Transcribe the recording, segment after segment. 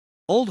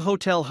Old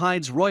hotel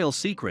hides royal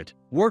secret,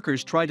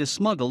 workers try to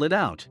smuggle it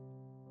out.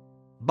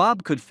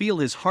 Bob could feel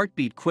his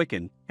heartbeat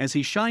quicken as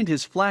he shined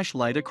his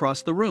flashlight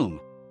across the room.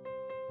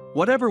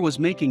 Whatever was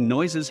making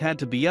noises had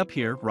to be up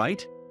here,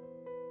 right?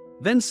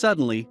 Then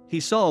suddenly, he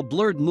saw a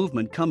blurred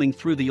movement coming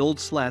through the old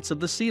slats of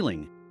the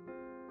ceiling.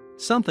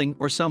 Something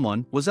or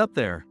someone was up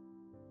there.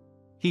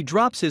 He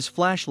drops his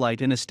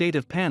flashlight in a state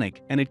of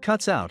panic and it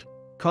cuts out,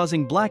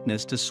 causing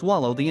blackness to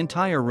swallow the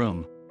entire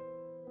room.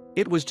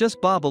 It was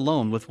just Bob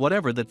alone with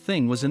whatever that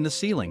thing was in the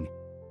ceiling.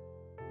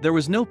 There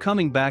was no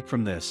coming back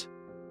from this.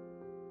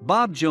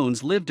 Bob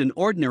Jones lived an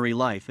ordinary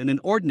life in an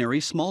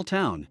ordinary small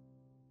town.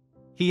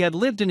 He had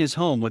lived in his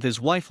home with his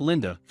wife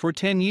Linda for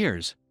 10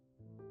 years.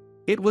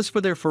 It was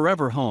for their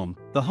forever home,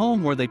 the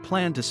home where they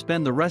planned to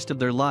spend the rest of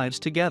their lives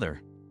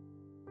together.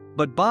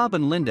 But Bob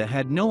and Linda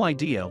had no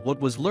idea what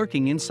was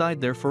lurking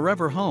inside their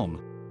forever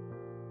home.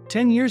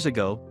 10 years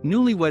ago,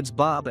 newlyweds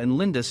Bob and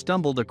Linda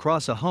stumbled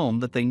across a home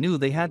that they knew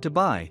they had to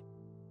buy.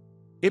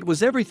 It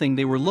was everything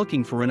they were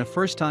looking for in a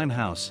first-time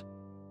house.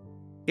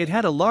 It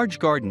had a large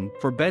garden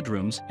for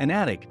bedrooms, an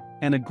attic,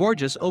 and a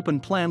gorgeous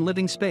open-plan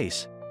living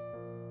space.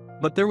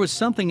 But there was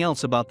something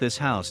else about this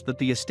house that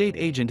the estate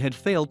agent had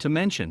failed to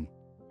mention.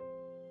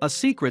 A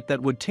secret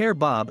that would tear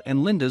Bob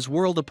and Linda's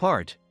world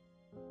apart.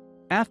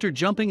 After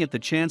jumping at the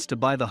chance to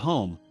buy the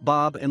home,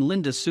 Bob and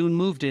Linda soon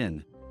moved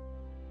in.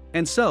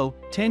 And so,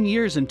 10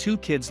 years and 2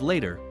 kids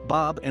later,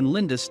 Bob and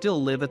Linda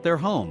still live at their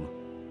home.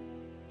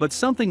 But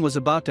something was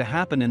about to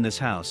happen in this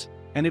house,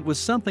 and it was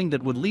something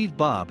that would leave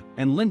Bob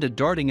and Linda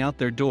darting out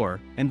their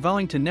door and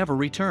vowing to never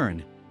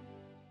return.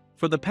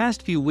 For the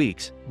past few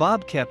weeks,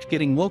 Bob kept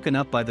getting woken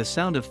up by the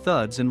sound of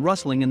thuds and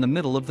rustling in the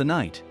middle of the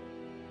night.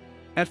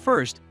 At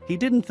first, he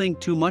didn't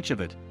think too much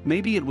of it,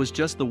 maybe it was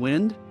just the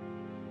wind?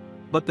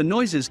 But the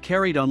noises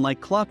carried on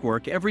like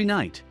clockwork every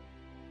night.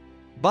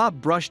 Bob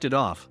brushed it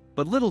off,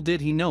 but little did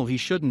he know he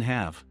shouldn't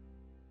have.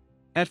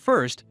 At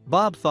first,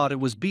 Bob thought it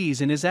was bees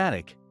in his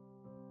attic.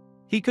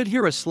 He could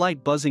hear a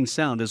slight buzzing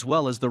sound as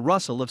well as the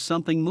rustle of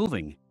something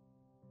moving.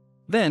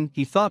 Then,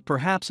 he thought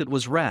perhaps it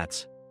was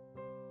rats.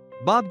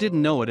 Bob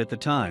didn't know it at the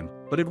time,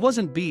 but it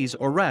wasn't bees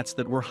or rats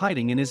that were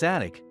hiding in his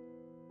attic.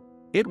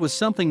 It was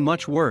something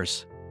much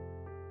worse.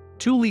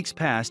 2 weeks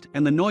passed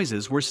and the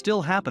noises were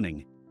still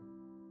happening.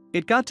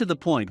 It got to the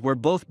point where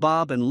both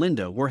Bob and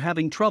Linda were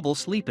having trouble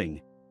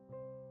sleeping.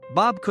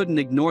 Bob couldn't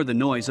ignore the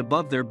noise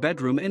above their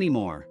bedroom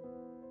anymore.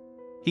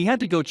 He had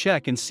to go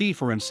check and see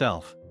for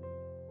himself.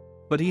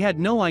 But he had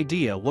no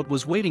idea what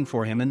was waiting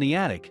for him in the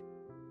attic.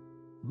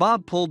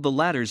 Bob pulled the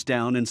ladders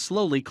down and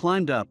slowly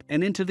climbed up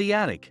and into the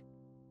attic.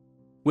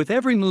 With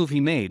every move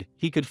he made,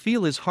 he could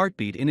feel his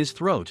heartbeat in his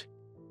throat.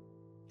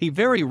 He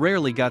very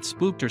rarely got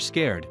spooked or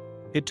scared.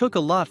 It took a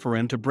lot for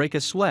him to break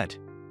a sweat.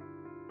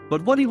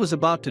 But what he was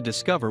about to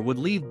discover would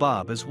leave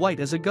Bob as white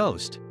as a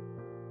ghost.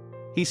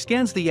 He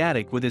scans the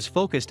attic with his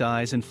focused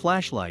eyes and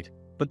flashlight,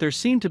 but there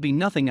seemed to be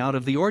nothing out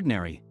of the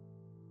ordinary.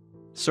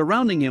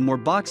 Surrounding him were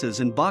boxes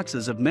and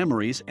boxes of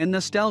memories and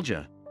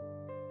nostalgia.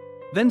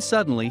 Then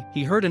suddenly,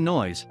 he heard a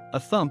noise, a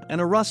thump and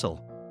a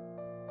rustle.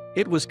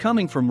 It was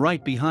coming from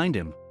right behind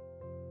him.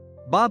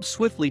 Bob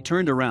swiftly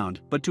turned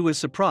around, but to his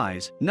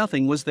surprise,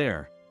 nothing was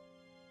there.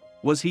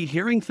 Was he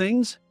hearing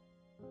things?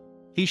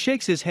 He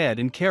shakes his head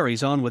and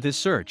carries on with his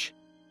search.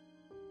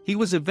 He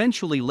was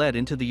eventually led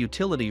into the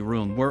utility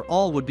room where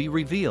all would be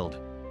revealed.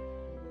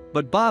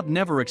 But Bob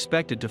never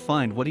expected to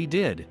find what he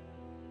did.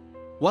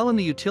 While in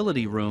the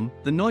utility room,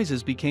 the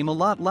noises became a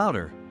lot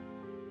louder.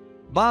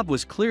 Bob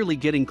was clearly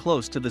getting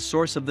close to the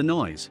source of the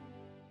noise.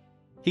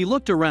 He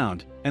looked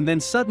around, and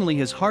then suddenly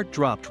his heart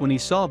dropped when he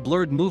saw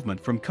blurred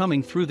movement from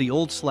coming through the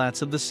old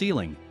slats of the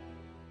ceiling.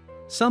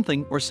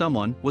 Something or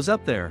someone was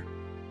up there.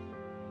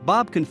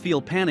 Bob could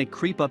feel panic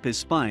creep up his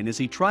spine as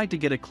he tried to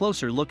get a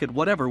closer look at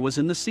whatever was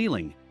in the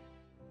ceiling.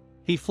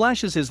 He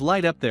flashes his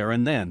light up there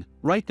and then,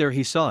 right there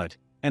he saw it,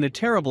 and a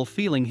terrible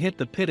feeling hit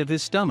the pit of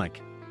his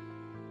stomach.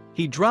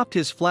 He dropped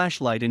his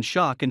flashlight in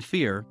shock and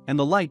fear, and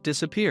the light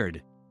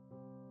disappeared.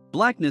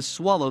 Blackness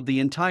swallowed the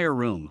entire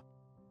room.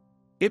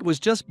 It was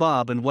just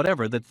Bob and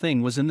whatever that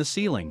thing was in the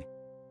ceiling.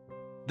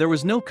 There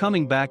was no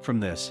coming back from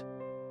this.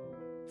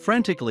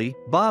 Frantically,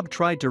 Bob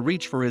tried to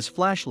reach for his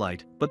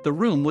flashlight, but the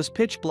room was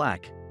pitch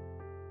black.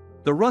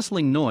 The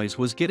rustling noise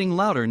was getting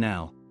louder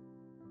now.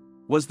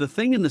 Was the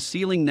thing in the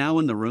ceiling now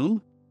in the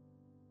room?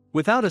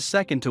 Without a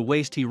second to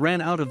waste, he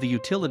ran out of the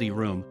utility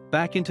room,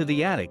 back into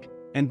the attic,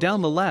 and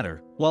down the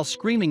ladder, while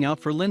screaming out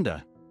for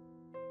Linda.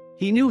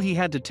 He knew he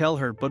had to tell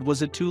her, but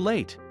was it too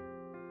late?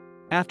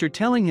 After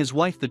telling his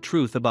wife the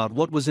truth about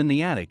what was in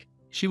the attic,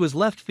 she was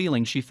left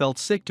feeling she felt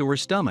sick to her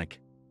stomach.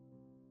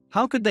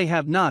 How could they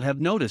not have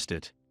noticed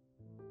it?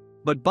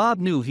 But Bob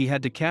knew he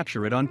had to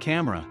capture it on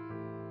camera.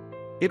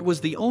 It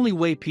was the only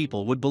way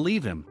people would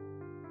believe him.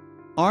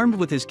 Armed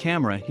with his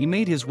camera, he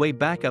made his way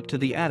back up to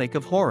the attic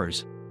of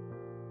horrors.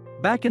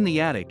 Back in the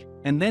attic,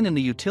 and then in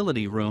the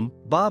utility room,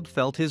 Bob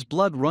felt his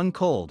blood run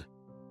cold.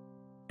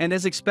 And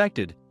as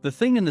expected, the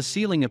thing in the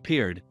ceiling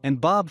appeared,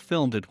 and Bob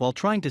filmed it while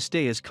trying to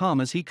stay as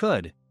calm as he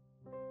could.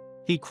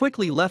 He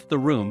quickly left the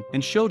room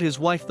and showed his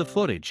wife the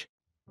footage.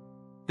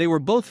 They were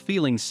both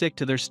feeling sick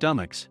to their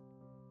stomachs.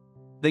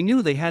 They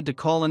knew they had to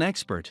call an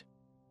expert.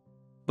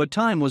 But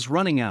time was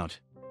running out.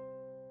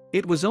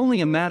 It was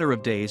only a matter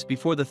of days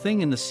before the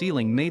thing in the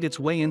ceiling made its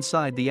way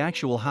inside the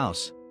actual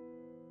house.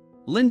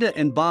 Linda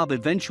and Bob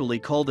eventually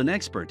called an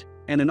expert,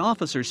 and an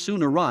officer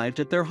soon arrived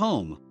at their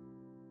home.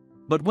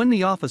 But when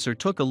the officer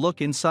took a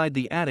look inside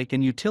the attic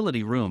and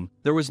utility room,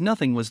 there was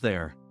nothing was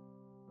there.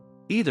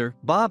 Either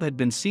Bob had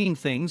been seeing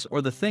things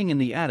or the thing in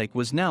the attic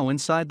was now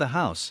inside the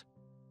house.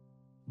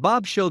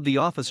 Bob showed the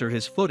officer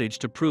his footage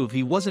to prove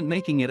he wasn't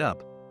making it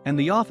up, and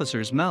the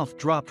officer's mouth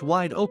dropped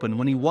wide open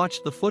when he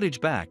watched the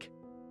footage back.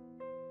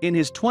 In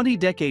his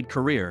 20-decade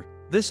career,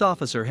 this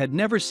officer had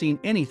never seen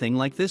anything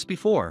like this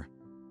before.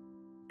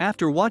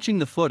 After watching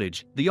the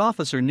footage, the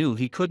officer knew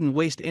he couldn't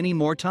waste any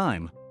more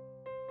time.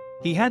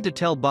 He had to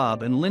tell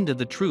Bob and Linda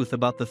the truth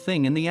about the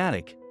thing in the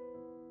attic.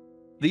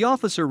 The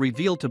officer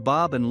revealed to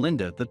Bob and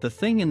Linda that the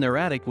thing in their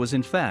attic was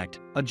in fact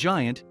a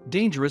giant,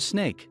 dangerous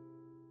snake.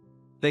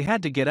 They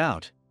had to get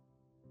out.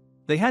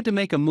 They had to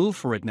make a move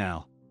for it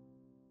now.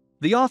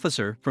 The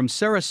officer, from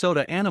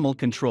Sarasota Animal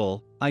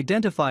Control,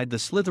 identified the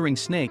slithering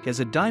snake as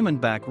a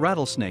diamondback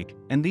rattlesnake,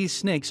 and these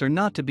snakes are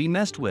not to be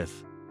messed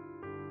with.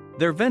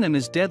 Their venom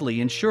is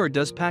deadly and sure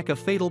does pack a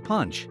fatal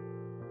punch.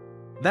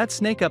 "That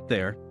snake up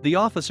there," the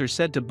officer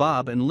said to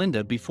Bob and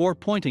Linda before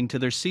pointing to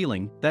their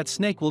ceiling, "that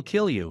snake will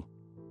kill you."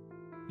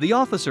 The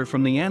officer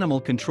from the Animal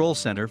Control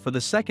Center for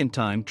the second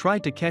time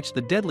tried to catch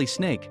the deadly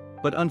snake,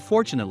 but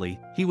unfortunately,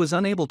 he was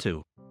unable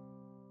to.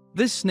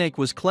 This snake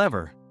was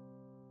clever.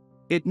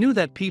 It knew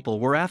that people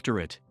were after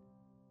it.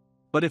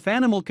 But if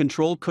Animal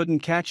Control couldn't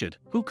catch it,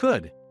 who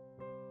could?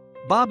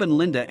 Bob and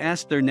Linda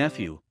asked their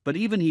nephew, but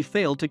even he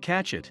failed to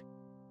catch it.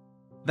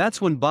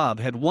 That's when Bob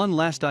had one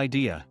last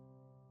idea.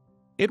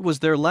 It was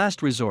their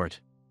last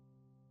resort.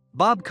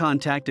 Bob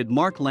contacted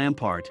Mark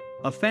Lampart,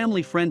 a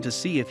family friend, to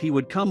see if he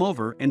would come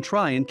over and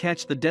try and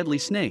catch the deadly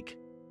snake.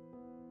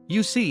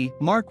 You see,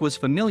 Mark was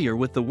familiar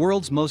with the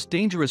world's most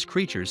dangerous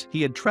creatures.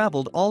 He had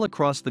traveled all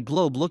across the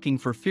globe looking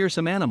for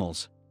fearsome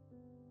animals.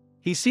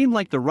 He seemed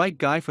like the right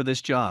guy for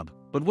this job,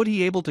 but would he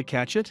be able to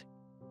catch it?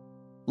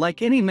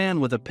 Like any man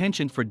with a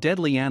penchant for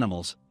deadly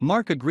animals,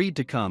 Mark agreed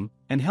to come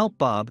and help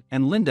Bob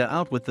and Linda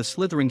out with the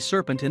slithering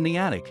serpent in the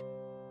attic.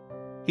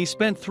 He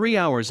spent 3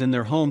 hours in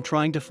their home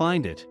trying to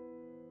find it.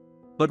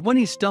 But when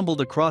he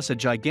stumbled across a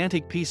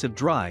gigantic piece of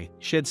dry,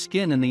 shed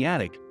skin in the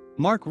attic,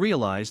 Mark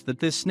realized that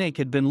this snake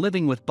had been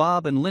living with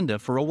Bob and Linda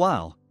for a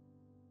while.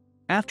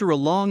 After a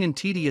long and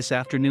tedious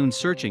afternoon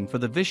searching for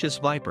the vicious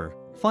viper,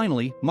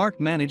 finally, Mark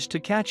managed to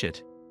catch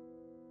it.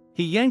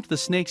 He yanked the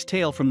snake's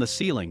tail from the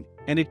ceiling,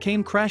 and it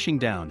came crashing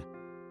down.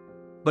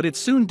 But it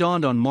soon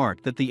dawned on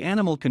Mark that the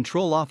animal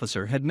control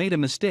officer had made a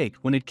mistake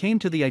when it came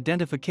to the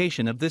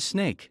identification of this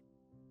snake.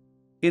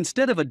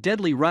 Instead of a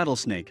deadly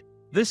rattlesnake,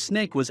 this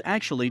snake was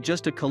actually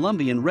just a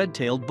Colombian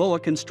red-tailed boa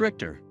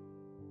constrictor.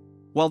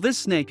 While this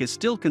snake is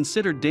still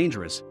considered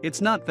dangerous,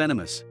 it's not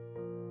venomous.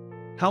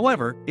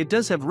 However, it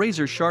does have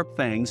razor-sharp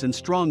fangs and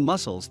strong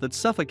muscles that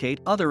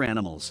suffocate other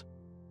animals.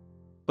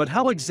 But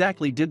how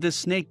exactly did this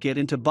snake get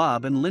into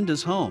Bob and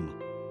Linda's home?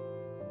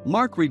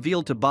 Mark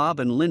revealed to Bob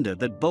and Linda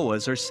that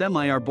boas are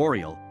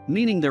semi-arboreal,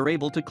 meaning they're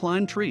able to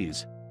climb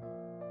trees.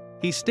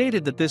 He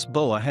stated that this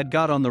boa had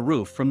got on the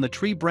roof from the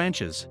tree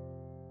branches.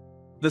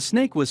 The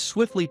snake was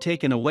swiftly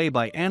taken away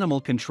by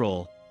animal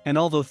control, and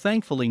although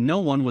thankfully no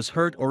one was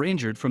hurt or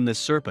injured from this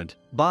serpent,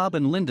 Bob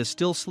and Linda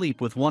still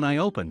sleep with one eye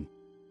open.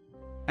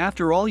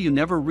 After all, you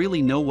never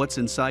really know what's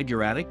inside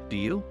your attic, do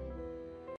you?